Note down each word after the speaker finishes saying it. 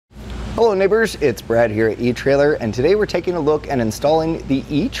Hello neighbors, it's Brad here at eTrailer, and today we're taking a look at installing the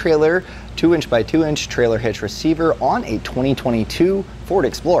eTrailer 2" by 2" trailer hitch receiver on a 2022 Ford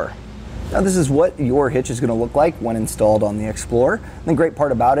Explorer. Now this is what your hitch is going to look like when installed on the Explorer. And the great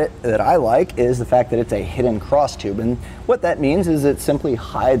part about it that I like is the fact that it's a hidden cross tube, and what that means is it simply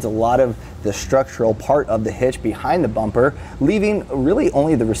hides a lot of the structural part of the hitch behind the bumper, leaving really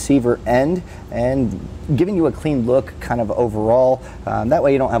only the receiver end and giving you a clean look kind of overall. That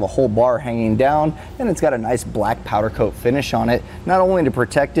way you don't have a whole bar hanging down, and it's got a nice black powder coat finish on it, not only to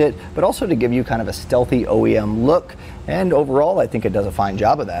protect it but also to give you kind of a stealthy OEM look, and overall I think it does a fine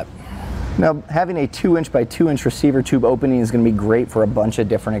job of that. Now, having a 2" by 2" receiver tube opening is going to be great for a bunch of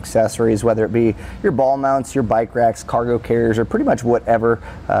different accessories, whether it be your ball mounts, your bike racks, cargo carriers, or pretty much whatever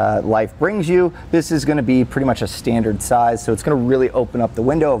life brings you. This is going to be pretty much a standard size, so it's going to really open up the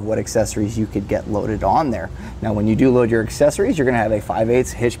window of what accessories you could get loaded on there. Now, when you do load your accessories, you're going to have a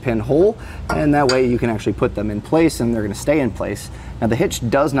 5/8 hitch pin hole, and that way you can actually put them in place and they're going to stay in place. Now, the hitch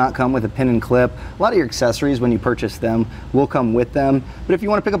does not come with a pin and clip. A lot of your accessories, when you purchase them, will come with them. But if you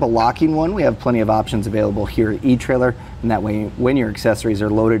want to pick up a locking one, we have plenty of options available here at eTrailer. And that way, when your accessories are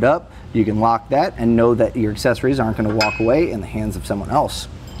loaded up, you can lock that and know that your accessories aren't going to walk away in the hands of someone else.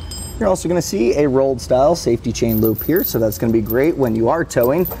 You're also going to see a rolled style safety chain loop here, so that's going to be great when you are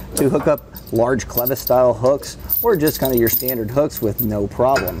towing to hook up large clevis style hooks or just kind of your standard hooks with no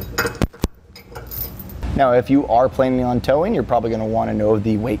problem. Now, if you are planning on towing, you're probably going to want to know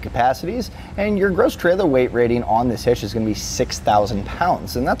the weight capacities, and your gross trailer weight rating on this hitch is going to be 6,000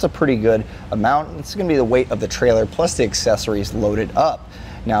 pounds, and that's a pretty good amount. It's going to be the weight of the trailer plus the accessories loaded up.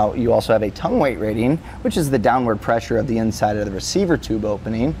 Now, you also have a tongue weight rating, which is the downward pressure of the inside of the receiver tube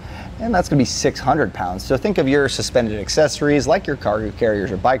opening, and that's going to be 600 pounds. So think of your suspended accessories like your cargo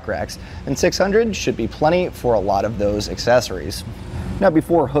carriers or bike racks, and 600 should be plenty for a lot of those accessories. Now,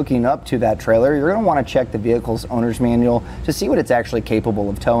 before hooking up to that trailer, you're going to want to check the vehicle's owner's manual to see what it's actually capable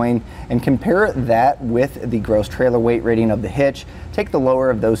of towing and compare that with the gross trailer weight rating of the hitch. Take the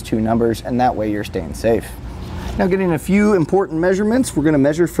lower of those two numbers, and that way you're staying safe. Now, getting a few important measurements, we're going to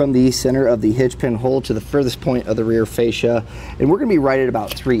measure from the center of the hitch pin hole to the furthest point of the rear fascia, and we're going to be right at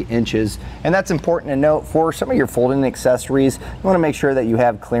about 3 inches. And that's important to note for some of your folding accessories. You want to make sure that you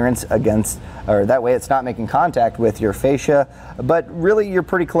have clearance against, or that way it's not making contact with your fascia, but really you're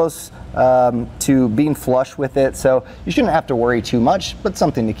pretty close to being flush with it, so you shouldn't have to worry too much, but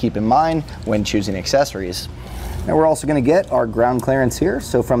something to keep in mind when choosing accessories. Now, we're also going to get our ground clearance here.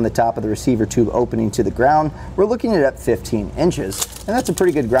 So from the top of the receiver tube opening to the ground, we're looking at 15 inches. And that's a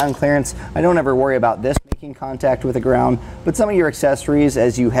pretty good ground clearance. I don't ever worry about this making contact with the ground, but some of your accessories,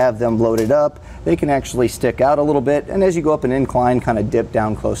 as you have them loaded up, they can actually stick out a little bit. And as you go up an incline, kind of dip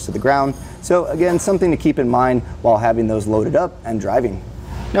down close to the ground. So again, something to keep in mind while having those loaded up and driving.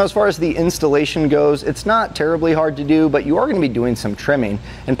 Now, as far as the installation goes, it's not terribly hard to do, but you are going to be doing some trimming,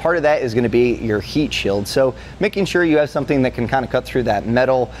 and part of that is going to be your heat shield. So making sure you have something that can kind of cut through that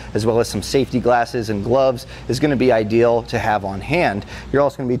metal, as well as some safety glasses and gloves, is going to be ideal to have on hand. You're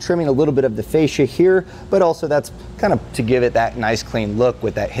also going to be trimming a little bit of the fascia here, but also that's kind of to give it that nice clean look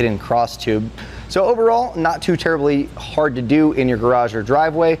with that hidden cross tube. So overall, not too terribly hard to do in your garage or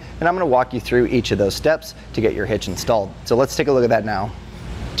driveway, and I'm going to walk you through each of those steps to get your hitch installed. So let's take a look at that now.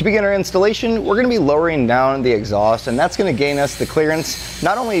 To begin our installation, we're going to be lowering down the exhaust, and that's going to gain us the clearance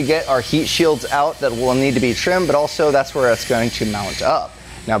not only to get our heat shields out that will need to be trimmed, but also that's where it's going to mount up.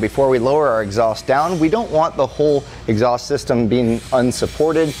 Now, before we lower our exhaust down, we don't want the whole exhaust system being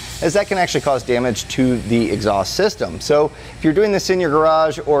unsupported, as that can actually cause damage to the exhaust system. So if you're doing this in your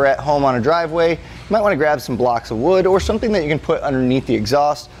garage or at home on a driveway, you might want to grab some blocks of wood or something that you can put underneath the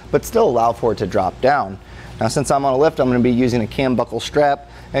exhaust, but still allow for it to drop down. Now, since I'm on a lift, I'm going to be using a cam buckle strap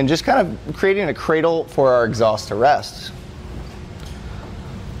and just kind of creating a cradle for our exhaust to rest.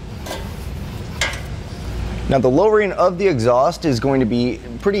 Now, the lowering of the exhaust is going to be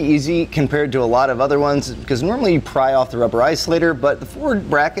pretty easy compared to a lot of other ones, because normally you pry off the rubber isolator, but the Ford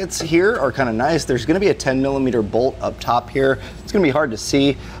brackets here are kind of nice. There's going to be a 10mm bolt up top here. It's going to be hard to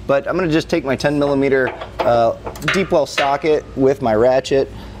see, but I'm going to just take my 10mm deep well socket with my ratchet,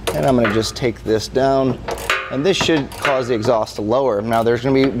 and I'm going to just take this down, and this should cause the exhaust to lower. Now, there's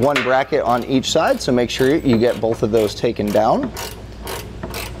going to be one bracket on each side, so make sure you get both of those taken down.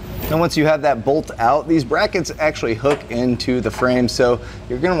 And once you have that bolt out, these brackets actually hook into the frame, so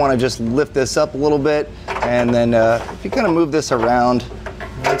you're going to want to just lift this up a little bit, and then if you kind of move this around,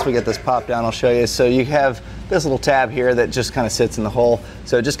 once we get this pop down, I'll show you. So you have this little tab here that just kind of sits in the hole,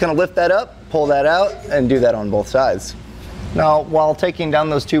 so just kind of lift that up, pull that out, and do that on both sides. Now, while taking down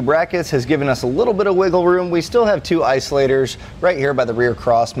those two brackets has given us a little bit of wiggle room, we still have two isolators right here by the rear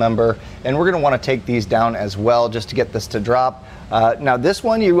cross member, and we're going to want to take these down as well just to get this to drop. Now this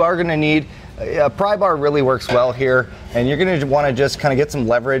one you are going to need, a pry bar really works well here, and you're going to want to just kind of get some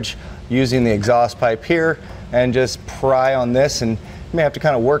leverage using the exhaust pipe here and just pry on this, and you may have to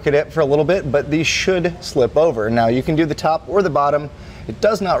kind of work at it for a little bit, but these should slip over. Now you can do the top or the bottom, it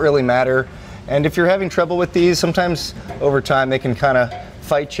does not really matter. And if you're having trouble with these, sometimes over time they can kind of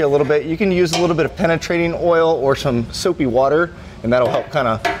fight you a little bit. You can use a little bit of penetrating oil or some soapy water, and that'll help kind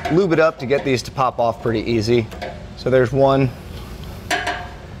of lube it up to get these to pop off pretty easy. So there's one,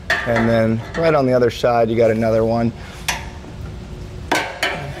 and then right on the other side you got another one.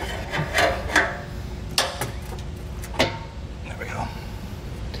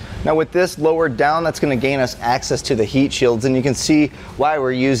 Now with this lowered down, that's going to gain us access to the heat shields, and you can see why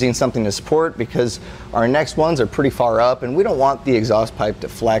we're using something to support, because our next ones are pretty far up and we don't want the exhaust pipe to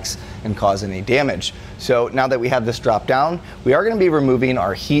flex and cause any damage. So now that we have this drop down, we are going to be removing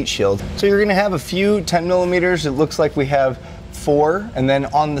our heat shield. So you're going to have a few 10 millimeters. It looks like we have 4, and then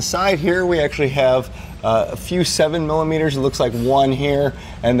on the side here we actually have a few 7 millimeters. It looks like 1 here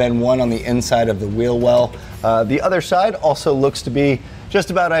and then 1 on the inside of the wheel well. The other side also looks to be just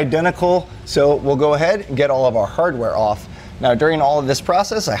about identical, so we'll go ahead and get all of our hardware off. Now during all of this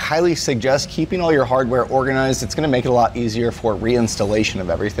process, I highly suggest keeping all your hardware organized. It's going to make it a lot easier for reinstallation of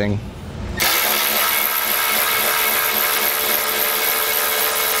everything.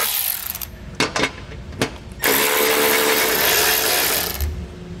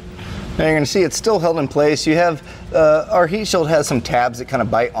 Now you're going to see it's still held in place. You have, our heat shield has some tabs that kind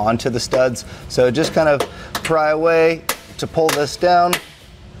of bite onto the studs, so just kind of pry away to pull this down,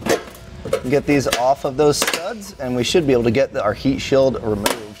 get these off of those studs, and we should be able to get our heat shield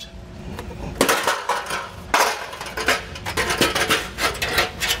removed.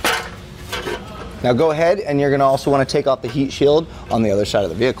 Now go ahead, and you're going to also want to take off the heat shield on the other side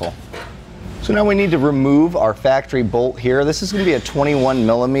of the vehicle. So now we need to remove our factory bolt here. This is going to be a 21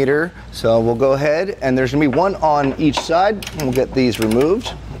 millimeter, so we'll go ahead, and there's going to be one on each side, and we'll get these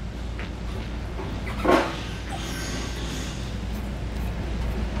removed.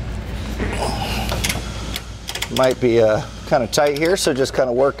 Might be kind of tight here, so just kind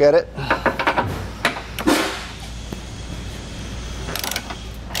of work at it.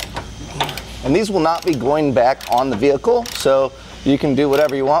 And these will not be going back on the vehicle, so you can do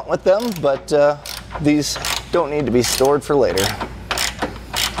whatever you want with them, but these don't need to be stored for later.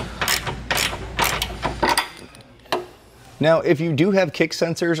 Now, if you do have kick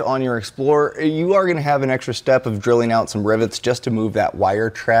sensors on your Explorer, you are going to have an extra step of drilling out some rivets just to move that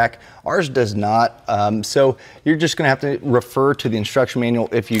wire track. Ours does not, so you're just going to have to refer to the instruction manual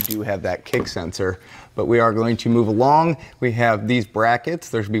if you do have that kick sensor. But we are going to move along. We have these brackets.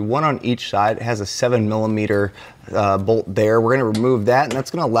 There's going to be one on each side. It has a 7 millimeter bolt there. We're going to remove that, and that's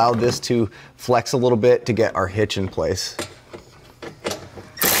going to allow this to flex a little bit to get our hitch in place.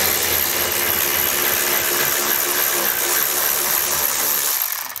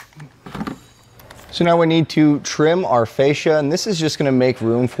 So now we need to trim our fascia, and this is just going to make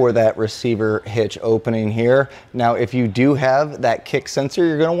room for that receiver hitch opening here. Now if you do have that kick sensor,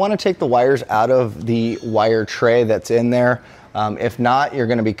 you're going to want to take the wires out of the wire tray that's in there. If not, you're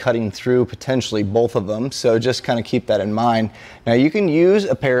going to be cutting through potentially both of them, so just kind of keep that in mind. Now you can use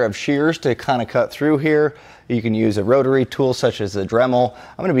a pair of shears to kind of cut through here. You can use a rotary tool such as a Dremel.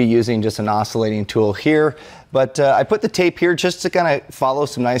 I'm going to be using just an oscillating tool here, but I put the tape here just to kind of follow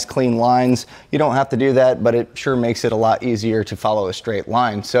some nice clean lines. You don't have to do that, but it sure makes it a lot easier to follow a straight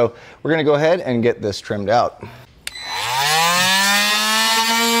line. So we're going to go ahead and get this trimmed out.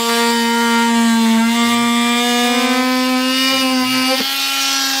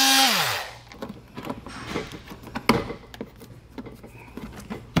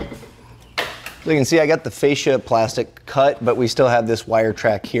 So you can see I got the fascia plastic cut, but we still have this wire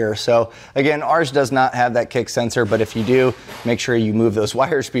track here. So again, ours does not have that kick sensor, but if you do, make sure you move those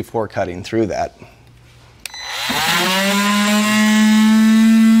wires before cutting through that.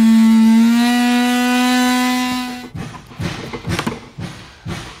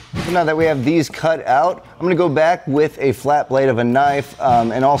 So now that we have these cut out, I'm going to go back with a flat blade of a knife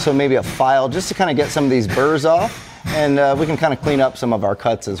and also maybe a file just to kind of get some of these burrs off, and we can kind of clean up some of our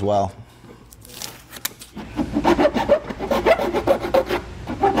cuts as well.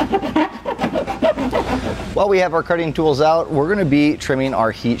 While we have our cutting tools out, we're going to be trimming our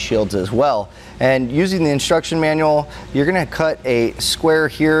heat shields as well. And using the instruction manual, you're going to cut a square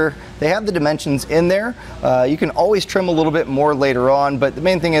here they have the dimensions in there. You can always trim a little bit more later on, but the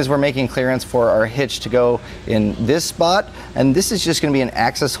main thing is we're making clearance for our hitch to go in this spot, and this is just going to be an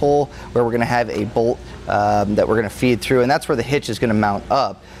access hole where we're going to have a bolt that we're going to feed through, and that's where the hitch is going to mount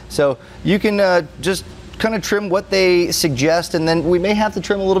up. So you can just kind of trim what they suggest, and then we may have to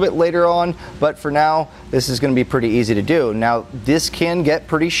trim a little bit later on, but for now this is going to be pretty easy to do. Now this can get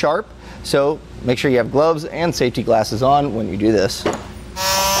pretty sharp, so make sure you have gloves and safety glasses on when you do this.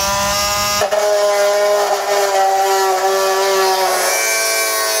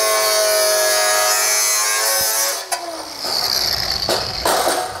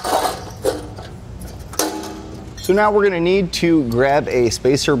 So now we're going to need to grab a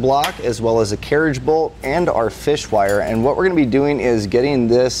spacer block as well as a carriage bolt and our fish wire, and what we're going to be doing is getting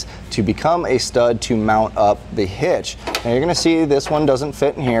this to become a stud to mount up the hitch. Now you're going to see this one doesn't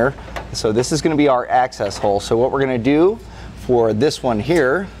fit in here, so this is going to be our access hole. So what we're going to do for this one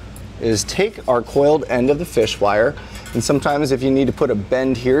here is take our coiled end of the fish wire, and sometimes if you need to put a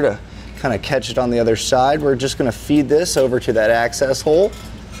bend here to kind of catch it on the other side, we're just going to feed this over to that access hole.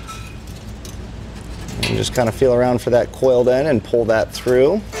 And just kind of feel around for that coiled end and pull that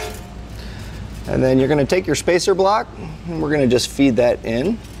through. And then you're going to take your spacer block and we're going to just feed that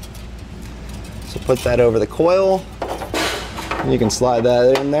in. So put that over the coil. And you can slide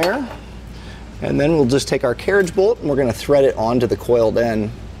that in there. And then we'll just take our carriage bolt and we're going to thread it onto the coiled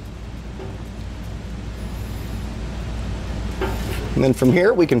end. And then from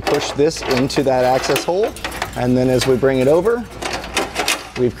here we can push this into that access hole. And then as we bring it over,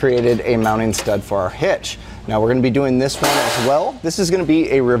 we've created a mounting stud for our hitch. Now we're going to be doing this one as well. This is going to be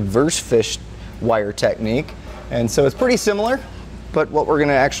a reverse fish wire technique, and so it's pretty similar, but what we're going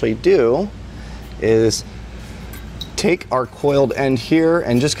to actually do is take our coiled end here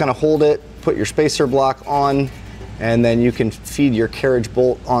and just kind of hold it, put your spacer block on, and then you can feed your carriage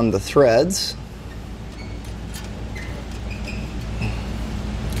bolt on the threads.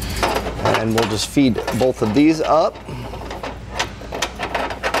 And we'll just feed both of these up.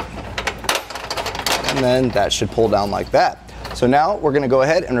 And then that should pull down like that. So now we're going to go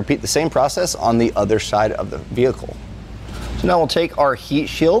ahead and repeat the same process on the other side of the vehicle. So now we'll take our heat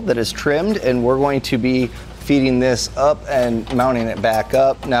shield that is trimmed and we're going to be feeding this up and mounting it back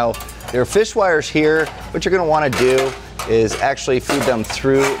up. Now there are fish wires here. What you're going to want to do is actually feed them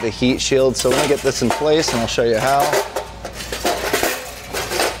through the heat shield. So let me get this in place and I'll show you how.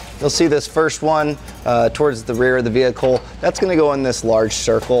 You'll see this first one towards the rear of the vehicle. That's going to go in this large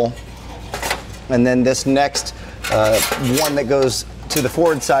circle. And then this next one that goes to the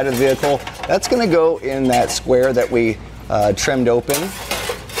forward side of the vehicle, that's going to go in that square that we trimmed open.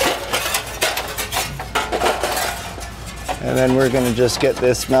 And then we're going to just get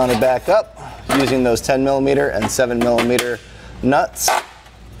this mounted back up using those 10mm and 7mm nuts.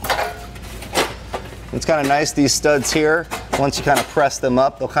 It's kind of nice, these studs here, once you kind of press them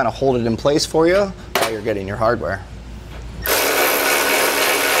up, they'll kind of hold it in place for you while you're getting your hardware.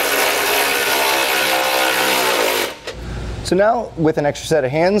 So now with an extra set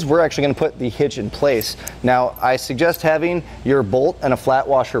of hands, we're actually going to put the hitch in place. Now I suggest having your bolt and a flat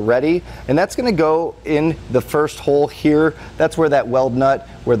washer ready, and that's going to go in the first hole here. That's where that weld nut,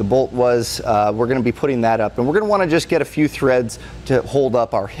 where the bolt was, we're going to be putting that up, and we're going to want to just get a few threads to hold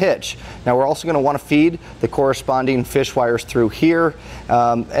up our hitch. Now we're also going to want to feed the corresponding fish wires through here,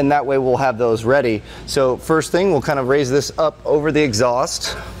 and that way we'll have those ready. So first thing, we'll kind of raise this up over the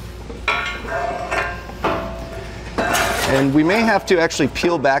exhaust. And we may have to actually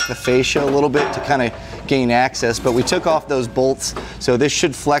peel back the fascia a little bit to kind of gain access, but we took off those bolts, so this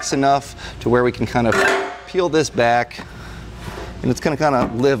should flex enough to where we can kind of peel this back, and it's going to kind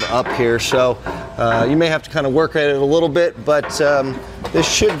of live up here. So you may have to kind of work at it a little bit, but this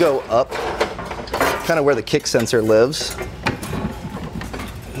should go up, kind of where the kick sensor lives.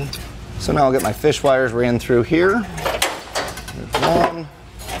 So now I'll get my fish wires ran through here. There's one,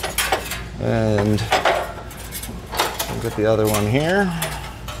 and get the other one here.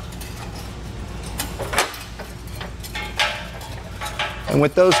 And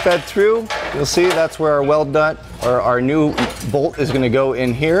with those fed through, you'll see that's where our weld nut or our new bolt is going to go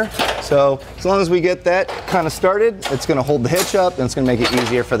in here. So as long as we get that kind of started, it's going to hold the hitch up and it's going to make it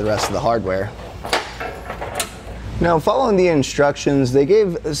easier for the rest of the hardware. Now, following the instructions, they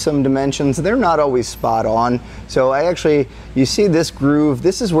gave some dimensions. They're not always spot on. So you see this groove,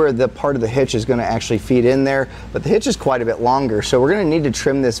 this is where the part of the hitch is going to actually feed in there, but the hitch is quite a bit longer. So we're going to need to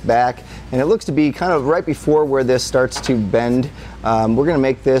trim this back, and it looks to be kind of right before where this starts to bend. We're going to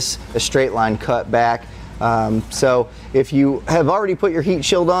make this a straight line cut back. So if you have already put your heat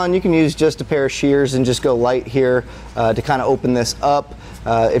shield on, you can use just a pair of shears and just go light here to kind of open this up.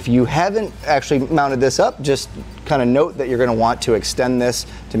 If you haven't actually mounted this up, just kind of note that you're going to want to extend this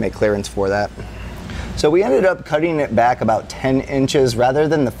to make clearance for that. So we ended up cutting it back about 10 inches rather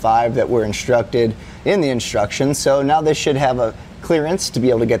than the 5 that were instructed in the instructions. So now this should have a clearance to be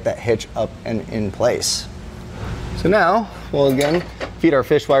able to get that hitch up and in place. So now we'll again feed our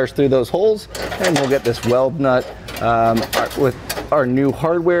fish wires through those holes, and we'll get this weld nut with our new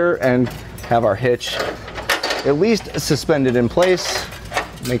hardware and have our hitch at least suspended in place,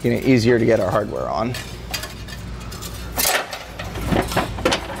 making it easier to get our hardware on.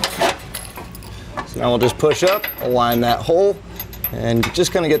 So now we'll just push up, align that hole, and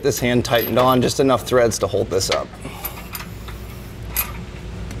just kind of get this hand tightened on, just enough threads to hold this up.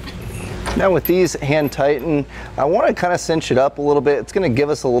 Now with these hand tightened, I want to kind of cinch it up a little bit. It's going to give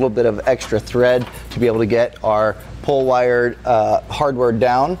us a little bit of extra thread to be able to get our pull wired hardware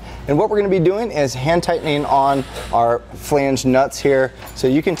down. And what we're going to be doing is hand tightening on our flange nuts here. So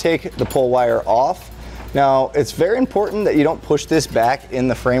you can take the pull wire off. Now it's very important that you don't push this back in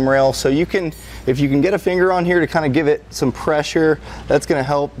the frame rail. So you can, if you can get a finger on here to kind of give it some pressure, that's going to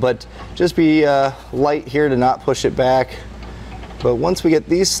help, but just be light here to not push it back. But once we get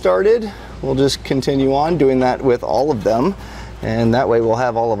these started, we'll just continue on doing that with all of them, and that way we'll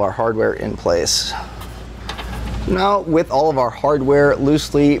have all of our hardware in place. Now with all of our hardware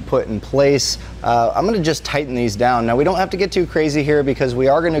loosely put in place, I'm going to just tighten these down. Now we don't have to get too crazy here because we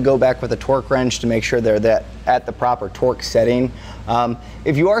are going to go back with a torque wrench to make sure they're at the proper torque setting.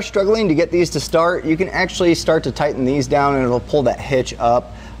 If you are struggling to get these to start, you can actually start to tighten these down and it'll pull that hitch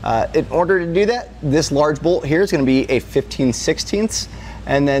up. In order to do that, this large bolt here is going to be a 15/16,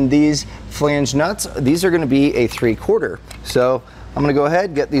 and then these flange nuts, these are going to be a 3/4. So I'm going to go ahead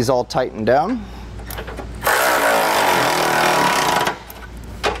and get these all tightened down.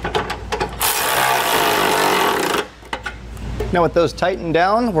 Now with those tightened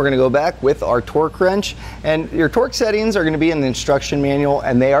down, we're going to go back with our torque wrench, and your torque settings are going to be in the instruction manual,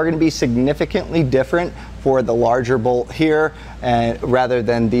 and they are going to be significantly different for the larger bolt here rather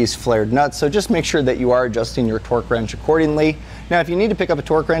than these flared nuts. So just make sure that you are adjusting your torque wrench accordingly. Now if you need to pick up a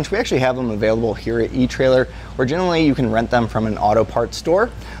torque wrench, we actually have them available here at eTrailer, or generally you can rent them from an auto parts store.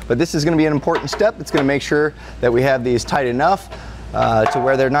 But this is going to be an important step. It's going to make sure that we have these tight enough to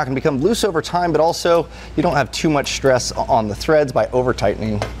where they're not going to become loose over time, but also you don't have too much stress on the threads by over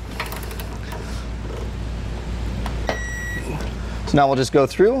tightening. So now we'll just go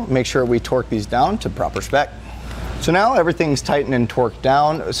through, make sure we torque these down to proper spec. So now everything's tightened and torqued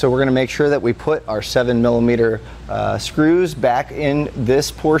down, so we're going to make sure that we put our 7mm screws back in this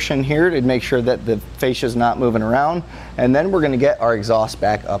portion here to make sure that the fascia is not moving around, and then we're going to get our exhaust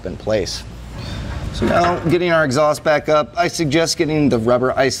back up in place. So now getting our exhaust back up, I suggest getting the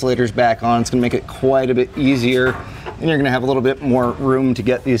rubber isolators back on. It's going to make it quite a bit easier, and you're going to have a little bit more room to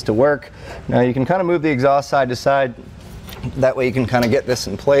get these to work. Now you can kind of move the exhaust side to side. That way you can kind of get this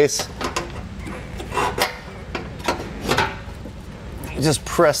in place. Just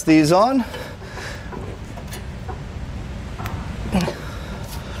press these on.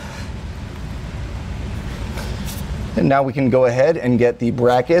 And now we can go ahead and get the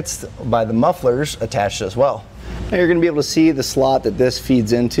brackets by the mufflers attached as well. Now you're going to be able to see the slot that this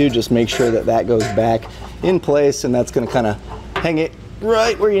feeds into. Just make sure that that goes back in place, and that's going to kind of hang it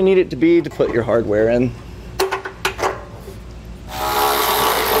right where you need it to be to put your hardware in.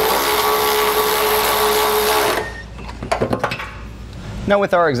 Now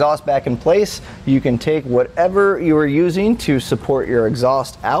with our exhaust back in place, you can take whatever you are using to support your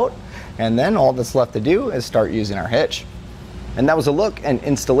exhaust out, and then all that's left to do is start using our hitch. And that was a look and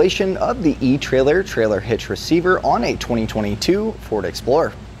installation of the eTrailer trailer hitch receiver on a 2022 Ford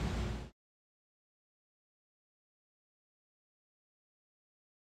Explorer.